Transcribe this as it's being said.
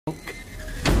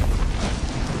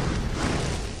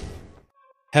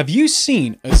Have you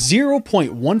seen a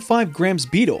 0.15 grams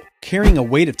beetle carrying a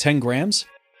weight of 10 grams?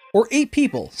 Or 8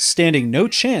 people standing no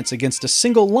chance against a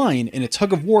single lion in a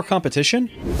tug-of-war competition?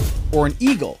 Or an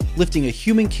eagle lifting a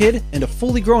human kid and a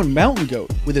fully grown mountain goat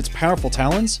with its powerful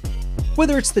talons?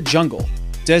 Whether it's the jungle,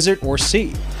 desert, or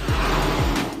sea.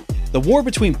 The war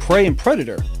between prey and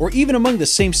predator, or even among the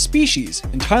same species,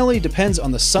 entirely depends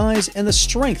on the size and the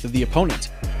strength of the opponent.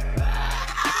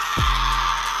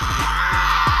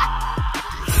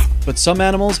 But some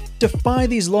animals defy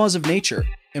these laws of nature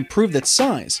and prove that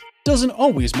size doesn't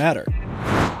always matter.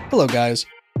 Hello guys,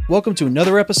 welcome to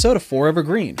another episode of Forever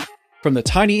Green. From the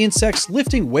tiny insects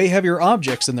lifting way heavier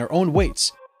objects than their own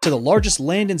weights, to the largest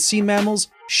land and sea mammals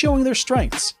showing their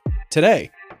strengths. Today,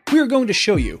 we are going to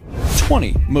show you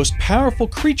 20 most powerful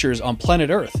creatures on planet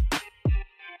Earth.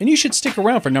 And you should stick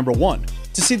around for number 1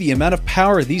 to see the amount of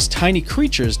power these tiny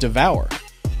creatures devour.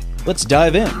 Let's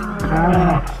dive in.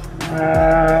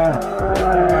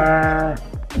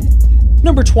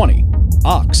 Number 20.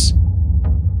 Ox.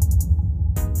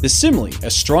 The simile,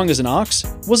 as strong as an ox,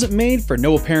 wasn't made for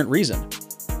no apparent reason.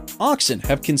 Oxen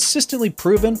have consistently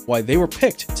proven why they were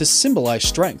picked to symbolize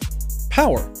strength,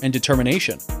 power, and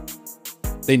determination.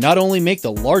 They not only make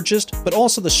the largest, but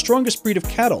also the strongest breed of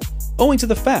cattle, owing to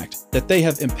the fact that they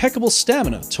have impeccable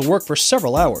stamina to work for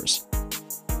several hours.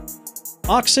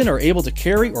 Oxen are able to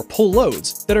carry or pull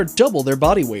loads that are double their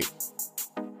body weight.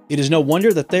 It is no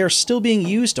wonder that they are still being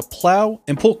used to plow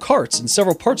and pull carts in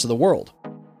several parts of the world.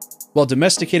 While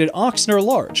domesticated oxen are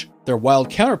large, their wild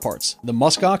counterparts, the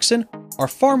musk oxen, are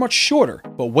far much shorter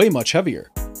but way much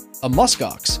heavier. A musk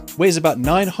ox weighs about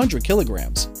 900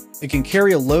 kilograms. It can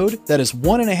carry a load that is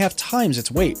 1.5 times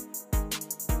its weight.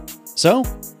 So,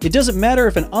 it doesn't matter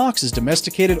if an ox is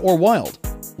domesticated or wild,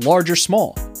 large or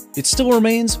small, it still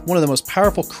remains one of the most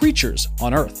powerful creatures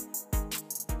on Earth.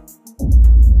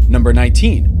 Number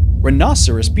 19.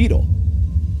 Rhinoceros beetle.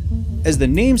 As the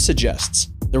name suggests,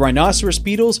 the rhinoceros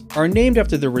beetles are named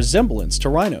after their resemblance to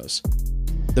rhinos.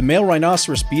 The male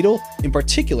rhinoceros beetle, in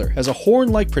particular, has a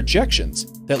horn-like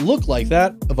projections that look like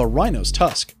that of a rhino's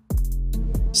tusk.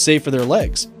 Save for their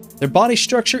legs, their body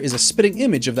structure is a spitting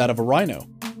image of that of a rhino.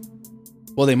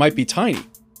 While they might be tiny,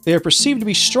 they are perceived to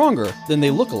be stronger than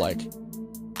they look alike.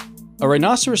 A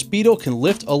rhinoceros beetle can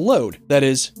lift a load that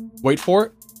is, wait for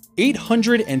it,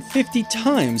 850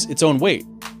 times its own weight.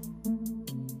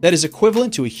 That is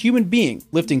equivalent to a human being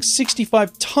lifting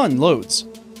 65-ton loads.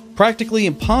 Practically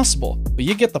impossible, but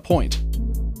you get the point.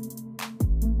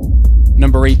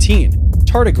 Number 18.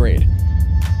 Tardigrade.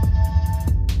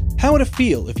 How would it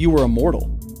feel if you were immortal?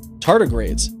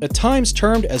 Tardigrades, at times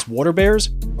termed as water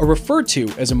bears, are referred to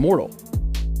as immortal.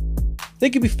 They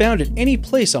can be found at any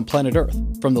place on planet Earth,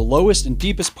 from the lowest and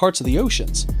deepest parts of the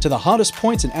oceans to the hottest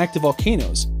points in active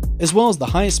volcanoes, as well as the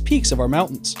highest peaks of our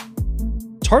mountains.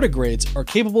 Tardigrades are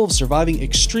capable of surviving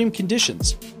extreme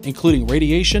conditions, including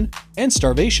radiation and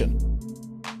starvation.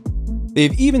 They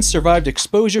have even survived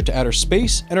exposure to outer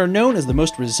space and are known as the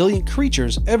most resilient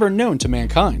creatures ever known to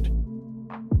mankind.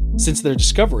 Since their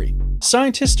discovery,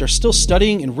 scientists are still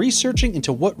studying and researching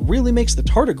into what really makes the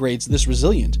tardigrades this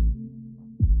resilient.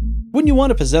 Wouldn't you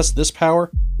want to possess this power,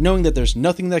 knowing that there's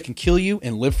nothing that can kill you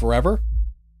and live forever?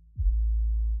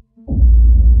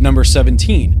 Number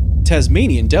 17.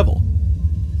 Tasmanian devil.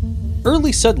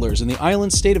 Early settlers in the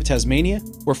island state of Tasmania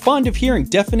were fond of hearing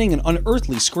deafening and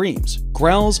unearthly screams,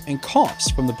 growls, and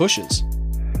coughs from the bushes.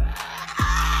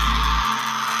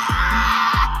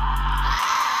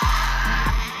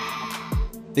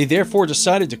 They therefore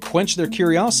decided to quench their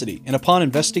curiosity and upon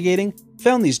investigating,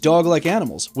 found these dog-like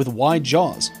animals with wide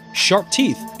jaws, sharp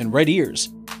teeth, and red ears,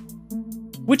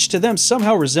 which to them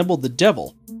somehow resembled the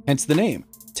devil, hence the name,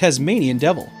 Tasmanian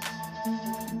devil.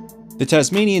 The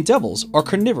Tasmanian devils are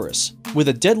carnivorous, with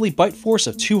a deadly bite force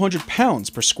of 200 pounds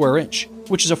per square inch,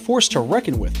 which is a force to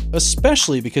reckon with,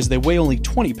 especially because they weigh only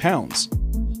 20 pounds.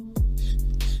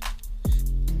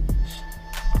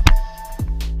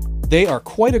 They are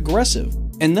quite aggressive,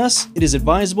 and thus it is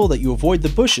advisable that you avoid the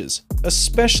bushes,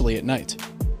 especially at night.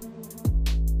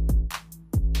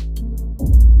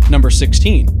 Number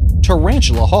 16.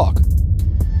 Tarantula hawk.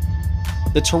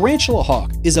 The tarantula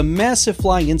hawk is a massive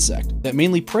flying insect that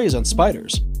mainly preys on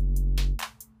spiders,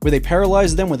 where they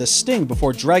paralyze them with a sting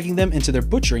before dragging them into their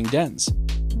butchering dens.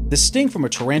 The sting from a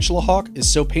tarantula hawk is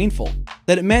so painful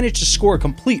that it managed to score a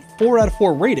complete 4 out of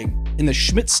 4 rating in the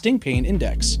Schmidt Sting Pain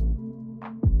Index.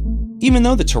 Even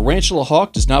though the tarantula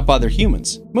hawk does not bother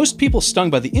humans, most people stung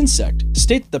by the insect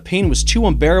state that the pain was too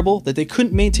unbearable that they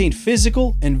couldn't maintain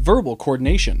physical and verbal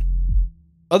coordination.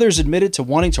 Others admitted to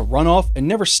wanting to run off and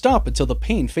never stop until the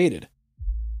pain faded.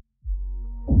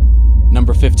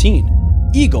 Number 15.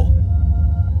 Eagle.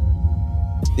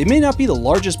 They may not be the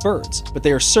largest birds, but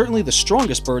they are certainly the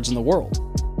strongest birds in the world.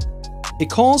 It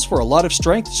calls for a lot of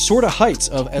strength to soar to heights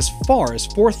of as far as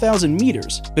 4,000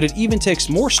 meters, but it even takes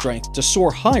more strength to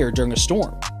soar higher during a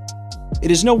storm. It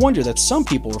is no wonder that some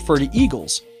people refer to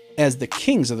eagles as the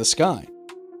kings of the sky.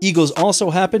 Eagles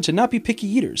also happen to not be picky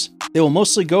eaters. They will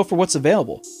mostly go for what's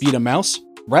available, be it a mouse,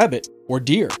 rabbit, or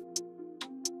deer.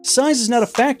 Size is not a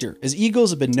factor, as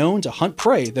eagles have been known to hunt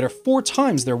prey that are 4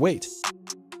 times their weight.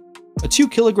 A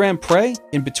 2-kilogram prey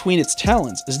in between its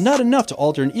talons is not enough to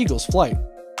alter an eagle's flight.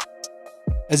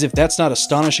 As if that's not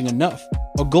astonishing enough,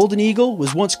 a golden eagle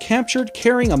was once captured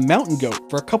carrying a mountain goat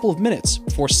for a couple of minutes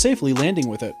before safely landing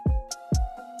with it.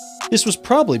 This was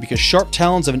probably because sharp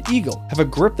talons of an eagle have a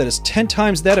grip that is 10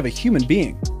 times that of a human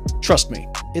being. Trust me,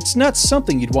 it's not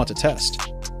something you'd want to test.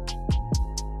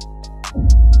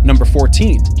 Number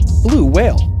 14. Blue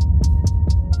whale.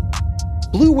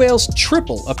 Blue whales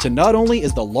triple up to not only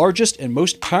as the largest and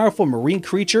most powerful marine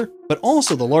creature, but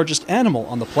also the largest animal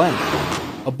on the planet.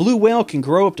 A blue whale can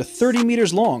grow up to 30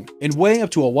 meters long and weigh up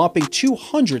to a whopping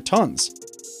 200 tons.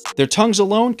 Their tongues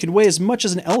alone can weigh as much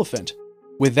as an elephant.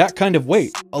 With that kind of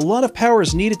weight, a lot of power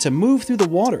is needed to move through the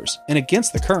waters and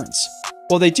against the currents.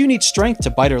 While they do need strength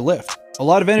to bite or lift, a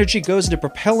lot of energy goes into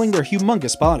propelling their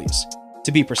humongous bodies.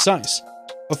 To be precise,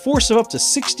 a force of up to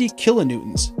 60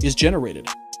 kilonewtons is generated,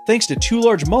 thanks to 2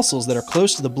 large muscles that are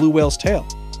close to the blue whale's tail.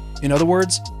 In other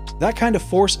words, that kind of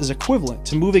force is equivalent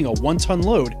to moving a 1-ton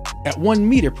load at 1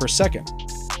 meter per second.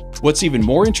 What's even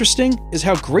more interesting is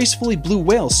how gracefully blue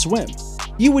whales swim.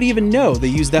 You would even know they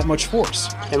use that much force.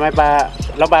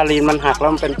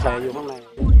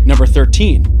 Number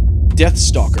 13.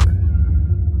 Deathstalker.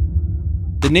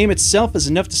 The name itself is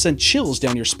enough to send chills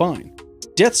down your spine.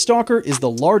 Deathstalker is the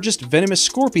largest venomous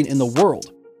scorpion in the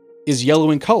world, is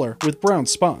yellow in color with brown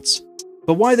spots.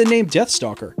 But why the name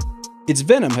Deathstalker? Its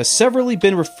venom has severally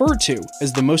been referred to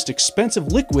as the most expensive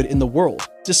liquid in the world,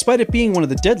 despite it being one of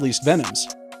the deadliest venoms.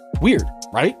 Weird,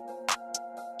 right?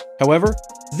 However,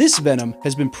 this venom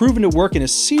has been proven to work in a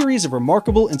series of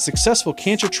remarkable and successful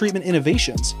cancer treatment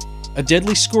innovations. A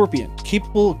deadly scorpion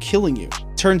capable of killing you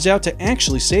turns out to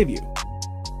actually save you.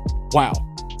 Wow,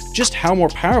 just how more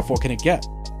powerful can it get?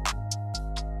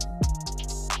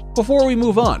 Before we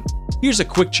move on, here's a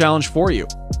quick challenge for you.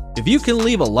 If you can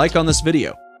leave a like on this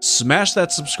video, smash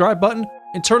that subscribe button,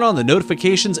 and turn on the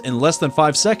notifications in less than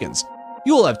 5 seconds,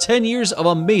 you will have 10 years of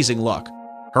amazing luck.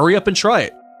 Hurry up and try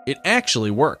it. It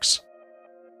actually works.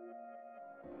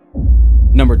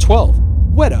 Number 12.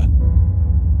 Weta.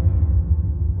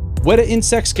 Weta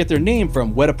insects get their name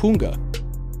from Wetapunga,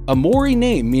 a Maori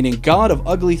name meaning god of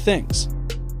ugly things.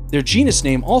 Their genus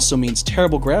name also means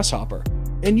terrible grasshopper,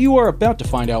 and you are about to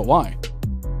find out why.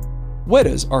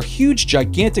 Wetas are huge,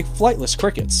 gigantic, flightless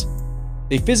crickets.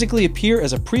 They physically appear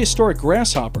as a prehistoric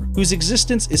grasshopper whose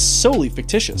existence is solely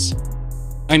fictitious.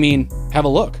 I mean, have a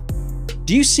look.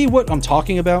 Do you see what I'm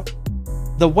talking about?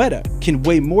 The weta can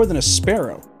weigh more than a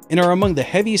sparrow and are among the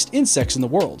heaviest insects in the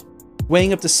world,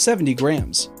 weighing up to 70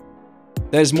 grams.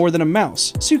 That is more than a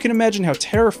mouse, so you can imagine how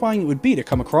terrifying it would be to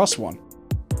come across one.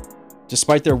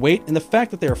 Despite their weight and the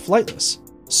fact that they are flightless,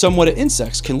 some weta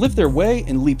insects can lift their way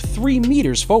and leap 3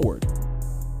 meters forward.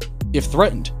 If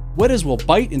threatened, wetas will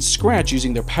bite and scratch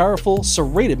using their powerful,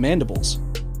 serrated mandibles.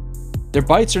 Their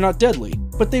bites are not deadly,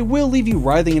 but they will leave you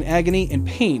writhing in agony and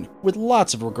pain with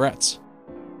lots of regrets.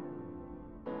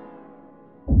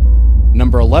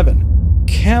 Number 11.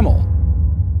 Camel.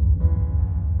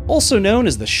 Also known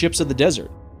as the ships of the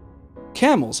desert.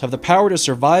 Camels have the power to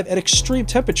survive at extreme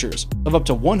temperatures of up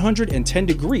to 110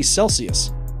 degrees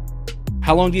Celsius.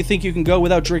 How long do you think you can go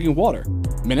without drinking water?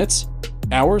 Minutes?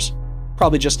 Hours?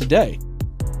 Probably just a day.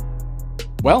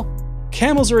 Well,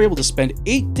 camels are able to spend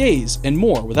 8 days and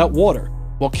more without water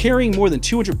while carrying more than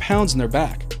 200 pounds in their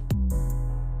back.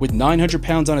 With 900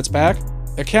 pounds on its back,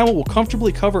 a camel will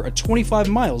comfortably cover a 25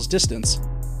 miles distance.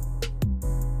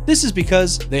 This is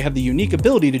because they have the unique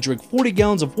ability to drink 40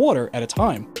 gallons of water at a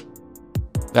time.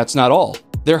 That's not all.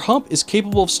 Their hump is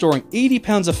capable of storing 80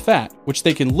 pounds of fat, which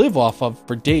they can live off of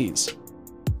for days.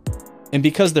 And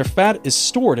because their fat is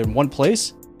stored in one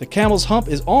place, the camel's hump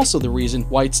is also the reason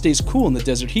why it stays cool in the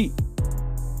desert heat.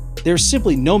 There's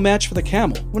simply no match for the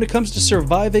camel when it comes to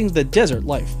surviving the desert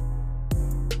life.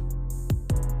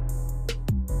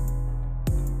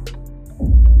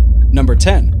 Number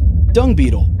 10. Dung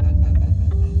beetle.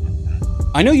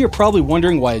 I know you're probably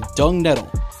wondering why a dung nettle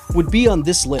would be on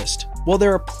this list, while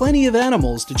there are plenty of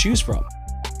animals to choose from.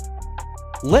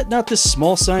 Let not this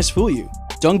small size fool you.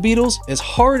 Dung beetles, as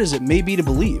hard as it may be to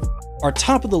believe, are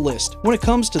top of the list when it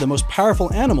comes to the most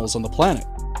powerful animals on the planet.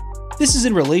 This is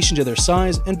in relation to their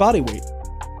size and body weight.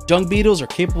 Dung beetles are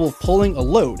capable of pulling a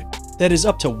load that is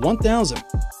up to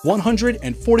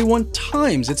 1,141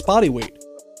 times its body weight.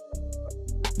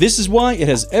 This is why it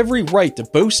has every right to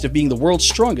boast of being the world's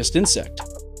strongest insect.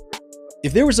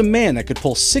 If there was a man that could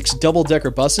pull 6 double-decker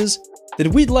buses,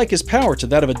 then we'd like his power to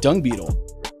that of a dung beetle.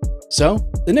 So,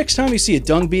 the next time you see a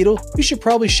dung beetle, you should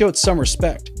probably show it some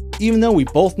respect, even though we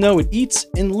both know it eats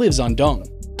and lives on dung.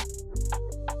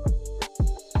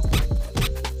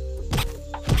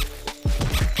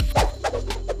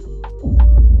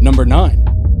 Number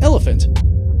 9. Elephant.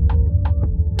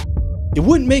 It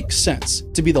wouldn't make sense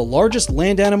to be the largest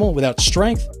land animal without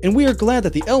strength, and we are glad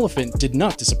that the elephant did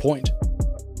not disappoint.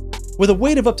 With a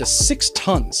weight of up to 6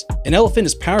 tons, an elephant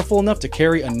is powerful enough to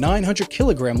carry a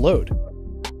 900-kilogram load.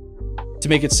 To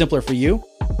make it simpler for you,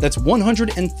 that's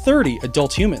 130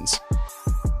 adult humans.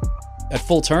 At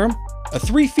full term, a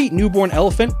 3-foot newborn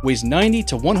elephant weighs 90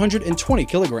 to 120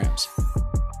 kilograms.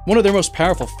 One of their most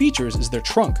powerful features is their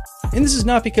trunk, and this is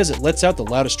not because it lets out the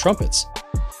loudest trumpets.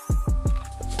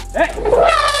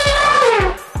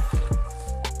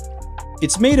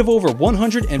 It's made of over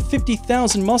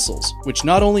 150,000 muscles, which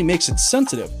not only makes it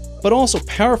sensitive, but also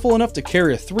powerful enough to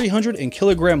carry a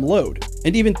 300-kilogram load,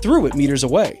 and even threw it meters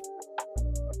away.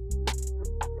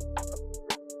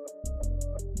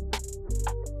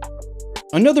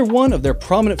 Another one of their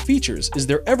prominent features is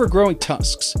their ever-growing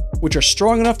tusks, which are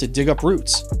strong enough to dig up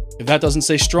roots. If that doesn't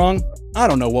say strong, I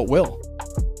don't know what will.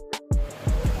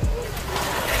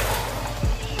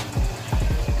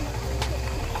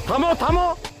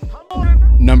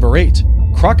 Number 8.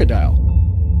 Crocodile.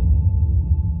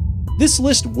 This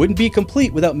list wouldn't be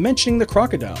complete without mentioning the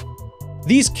crocodile.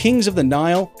 These kings of the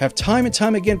Nile have time and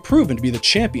time again proven to be the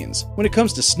champions when it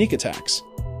comes to sneak attacks.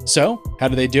 So, how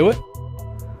do they do it?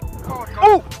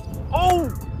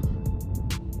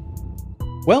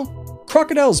 Well,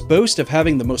 crocodiles boast of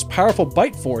having the most powerful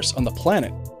bite force on the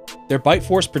planet. Their bite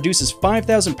force produces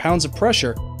 5,000 pounds of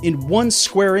pressure in 1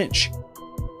 square inch.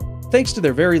 Thanks to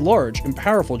their very large and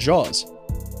powerful jaws,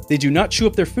 they do not chew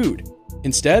up their food.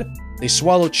 Instead, they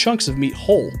swallow chunks of meat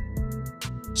whole.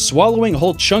 Swallowing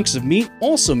whole chunks of meat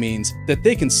also means that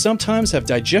they can sometimes have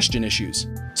digestion issues.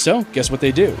 So, guess what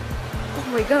they do?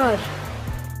 Oh my god.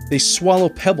 They swallow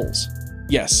pebbles.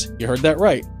 Yes, you heard that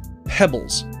right.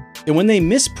 Pebbles. And when they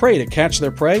miss prey to catch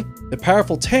their prey, the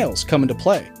powerful tails come into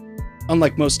play.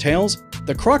 Unlike most tails,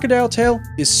 the crocodile tail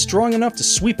is strong enough to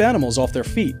sweep animals off their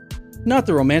feet, not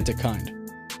the romantic kind.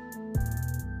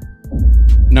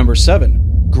 Number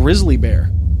 7. Grizzly bear.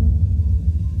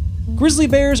 Grizzly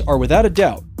bears are without a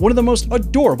doubt one of the most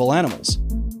adorable animals.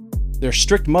 Their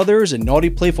strict mothers and naughty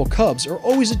playful cubs are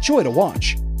always a joy to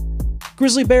watch.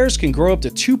 Grizzly bears can grow up to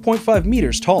 2.5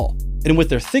 meters tall, and with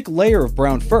their thick layer of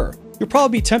brown fur, you'll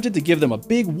probably be tempted to give them a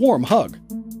big warm hug.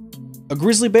 A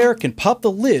grizzly bear can pop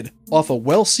the lid off a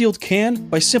well-sealed can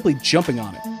by simply jumping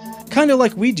on it, kinda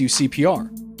like we do CPR.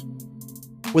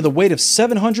 With a weight of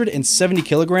 770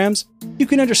 kilograms, you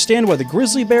can understand why the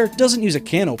grizzly bear doesn't use a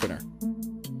can opener.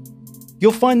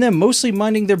 You'll find them mostly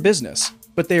minding their business,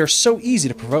 but they are so easy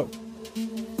to provoke.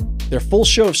 Their full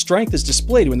show of strength is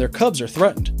displayed when their cubs are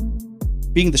threatened.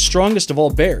 Being the strongest of all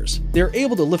bears, they are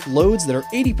able to lift loads that are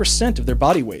 80% of their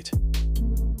body weight.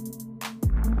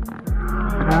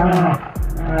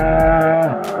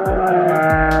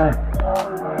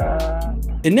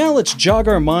 And now let's jog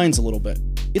our minds a little bit.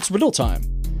 It's riddle time.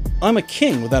 I'm a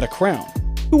king without a crown.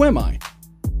 Who am I?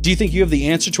 Do you think you have the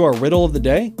answer to our riddle of the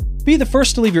day? Be the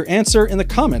first to leave your answer in the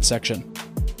comment section.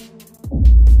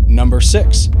 Number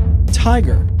 6.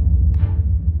 Tiger.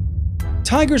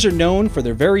 Tigers are known for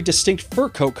their very distinct fur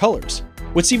coat colors.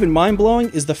 What's even mind-blowing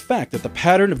is the fact that the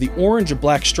pattern of the orange and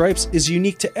black stripes is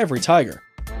unique to every tiger.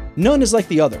 None is like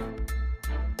the other.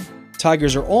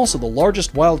 Tigers are also the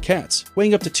largest wild cats,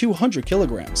 weighing up to 200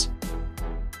 kilograms.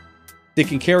 They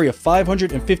can carry a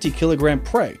 550 kilogram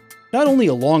prey, not only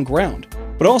along ground,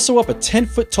 but also up a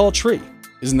 10-foot tall tree.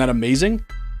 Isn't that amazing?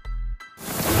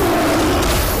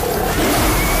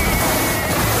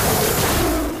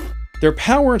 Their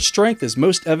power and strength is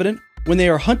most evident when they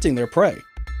are hunting their prey.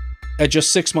 At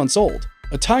just 6 months old,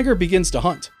 a tiger begins to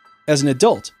hunt. As an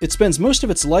adult, it spends most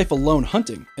of its life alone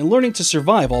hunting and learning to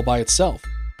survive all by itself.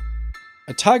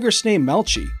 A tigress named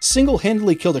Malchi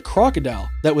single-handedly killed a crocodile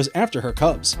that was after her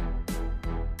cubs.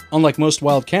 Unlike most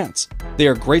wild cats, they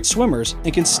are great swimmers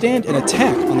and can stand and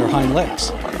attack on their hind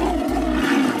legs.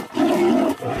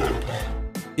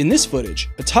 In this footage,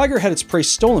 a tiger had its prey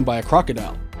stolen by a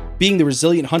crocodile. Being the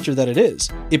resilient hunter that it is,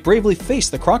 it bravely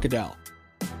faced the crocodile.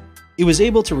 It was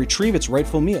able to retrieve its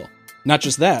rightful meal. Not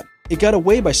just that, it got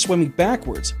away by swimming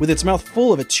backwards with its mouth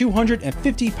full of a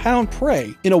 250-pound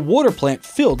prey in a water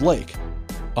plant-filled lake.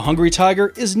 A hungry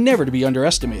tiger is never to be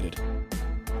underestimated.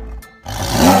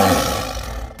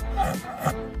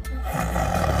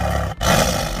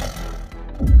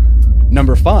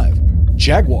 Number 5.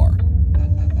 Jaguar.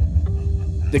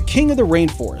 The king of the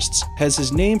rainforests has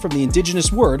his name from the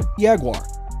indigenous word jaguar,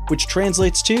 which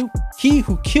translates to he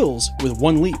who kills with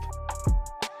one leap.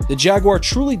 The jaguar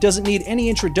truly doesn't need any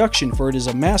introduction, for it is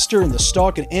a master in the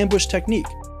stalk and ambush technique,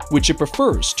 which it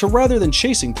prefers to rather than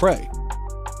chasing prey.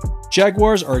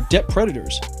 Jaguars are adept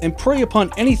predators and prey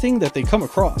upon anything that they come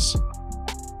across.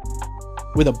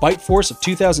 With a bite force of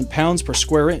 2,000 pounds per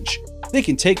square inch, they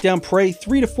can take down prey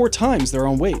 3 to 4 times their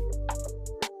own weight.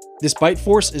 This bite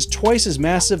force is twice as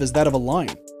massive as that of a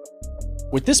lion.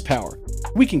 With this power,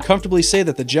 we can comfortably say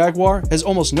that the jaguar has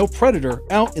almost no predator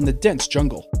out in the dense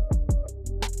jungle.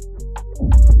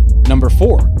 Number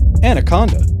 4.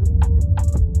 Anaconda.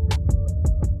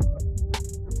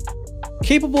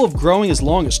 Capable of growing as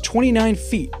long as 29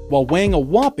 feet while weighing a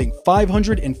whopping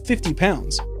 550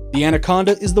 pounds, the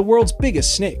anaconda is the world's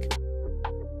biggest snake.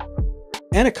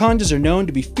 Anacondas are known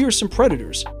to be fearsome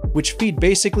predators, which feed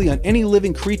basically on any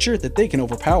living creature that they can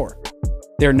overpower.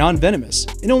 They are non-venomous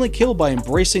and only kill by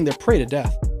embracing their prey to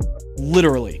death.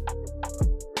 Literally.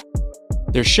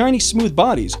 Their shiny, smooth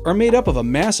bodies are made up of a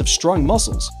mass of strong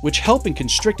muscles, which help in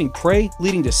constricting prey,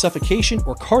 leading to suffocation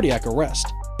or cardiac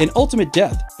arrest, and ultimate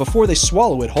death before they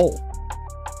swallow it whole.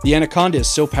 The anaconda is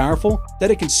so powerful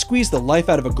that it can squeeze the life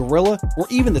out of a gorilla or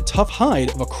even the tough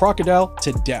hide of a crocodile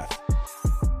to death.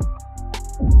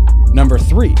 Number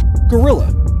 3.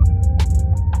 Gorilla.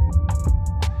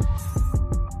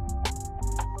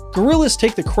 Gorillas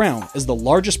take the crown as the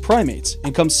largest primates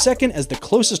and come second as the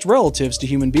closest relatives to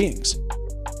human beings.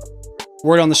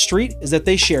 Word on the street is that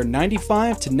they share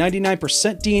 95 to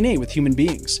 99% DNA with human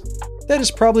beings. That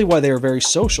is probably why they are very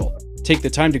social, take the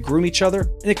time to groom each other,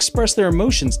 and express their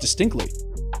emotions distinctly.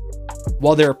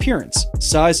 While their appearance,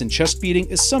 size, and chest beating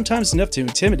is sometimes enough to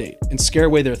intimidate and scare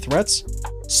away their threats,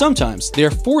 sometimes they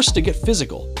are forced to get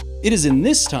physical. It is in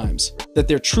these times that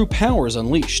their true power is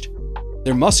unleashed.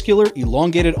 Their muscular,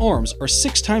 elongated arms are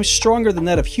 6 times stronger than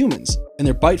that of humans, and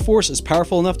their bite force is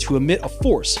powerful enough to emit a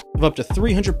force of up to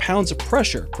 300 pounds of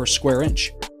pressure per square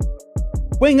inch.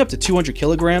 Weighing up to 200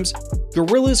 kilograms,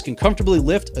 gorillas can comfortably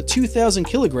lift a 2,000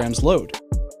 kilograms load.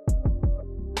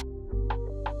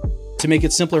 To make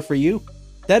it simpler for you,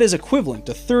 that is equivalent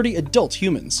to 30 adult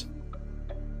humans.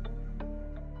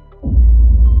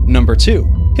 Number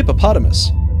 2.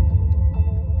 Hippopotamus.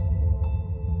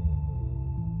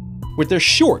 With their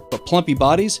short but plumpy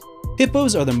bodies,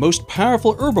 hippos are the most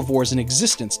powerful herbivores in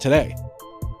existence today.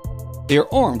 They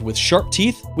are armed with sharp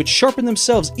teeth which sharpen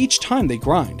themselves each time they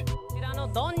grind.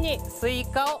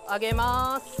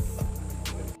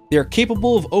 They are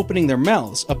capable of opening their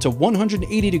mouths up to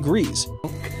 180 degrees.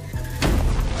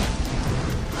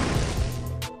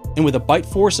 And with a bite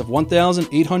force of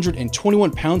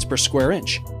 1,821 pounds per square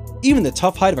inch, even the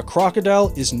tough hide of a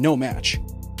crocodile is no match.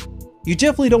 You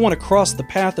definitely don't want to cross the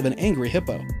path of an angry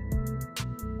hippo.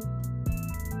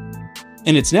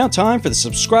 And it's now time for the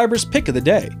subscriber's pick of the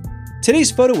day.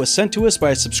 Today's photo was sent to us by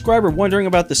a subscriber wondering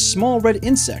about this small red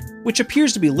insect, which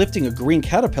appears to be lifting a green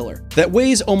caterpillar that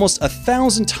weighs almost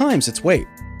 1,000 times its weight.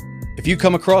 If you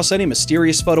come across any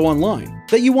mysterious photo online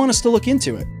that you want us to look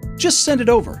into it, just send it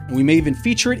over and we may even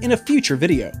feature it in a future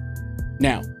video.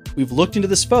 Now, we've looked into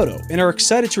this photo and are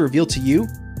excited to reveal to you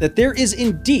that there is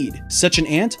indeed such an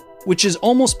ant which is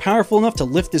almost powerful enough to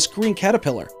lift this green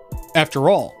caterpillar.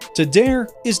 After all, to dare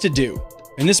is to do.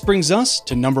 And this brings us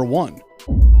to number 1.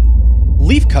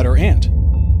 Leafcutter ant.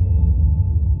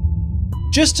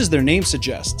 Just as their name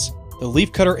suggests, the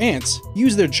leafcutter ants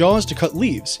use their jaws to cut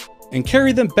leaves and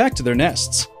carry them back to their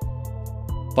nests.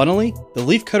 Funnily, the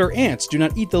leafcutter ants do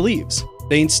not eat the leaves.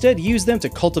 They instead use them to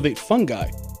cultivate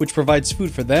fungi, which provides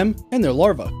food for them and their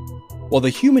larvae, while the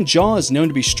human jaw is known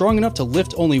to be strong enough to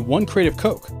lift only 1 crate of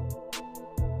Coke.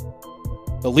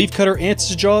 The leafcutter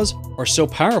ants' jaws are so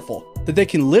powerful that they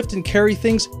can lift and carry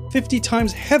things 50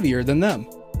 times heavier than them.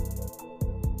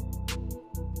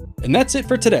 And that's it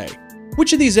for today.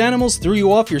 Which of these animals threw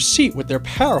you off your seat with their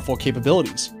powerful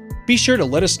capabilities? Be sure to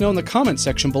let us know in the comment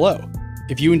section below.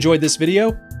 If you enjoyed this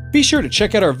video, be sure to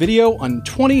check out our video on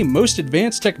 20 most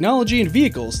advanced technology and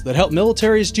vehicles that help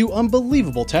militaries do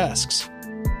unbelievable tasks.